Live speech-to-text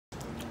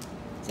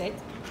sit.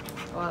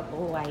 Oh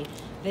boy.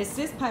 This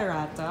is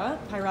Pirata.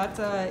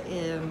 Pirata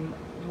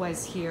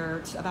was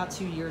here about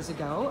 2 years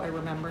ago. I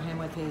remember him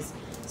with his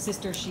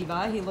sister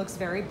Shiva. He looks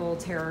very bull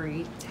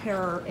terror-ish.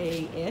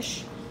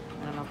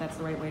 I don't know if that's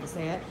the right way to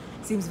say it.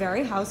 Seems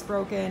very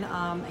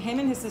housebroken. Him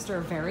and his sister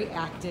are very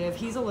active.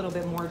 He's a little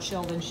bit more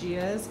chill than she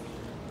is,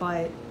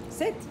 but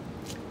sit.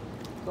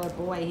 Good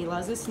boy. He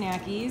loves his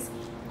snackies.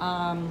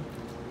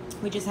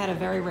 We just had a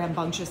very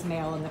rambunctious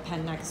male in the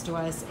pen next to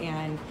us,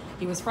 and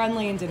he was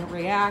friendly and didn't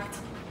react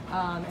in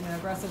an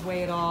aggressive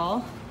way at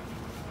all.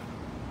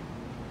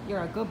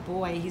 You're a good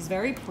boy. He's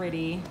very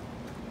pretty.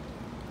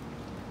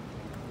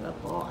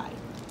 Good boy.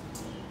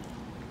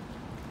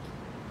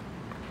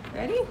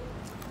 Ready?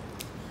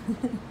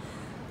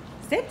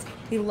 Sit.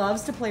 He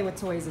loves to play with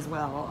toys as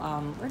well.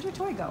 Where'd your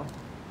toy go?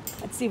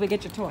 Let's see if we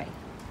get your toy.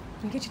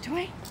 Can we get your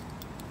toy?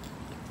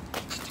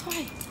 Get your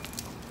toy.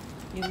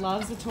 He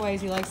loves the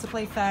toys. He likes to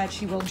play fetch.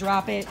 He will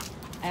drop it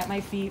at my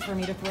feet for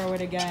me to throw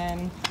it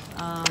again.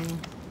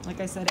 Like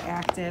I said,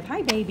 active.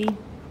 Hi, baby.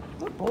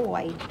 Good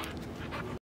boy.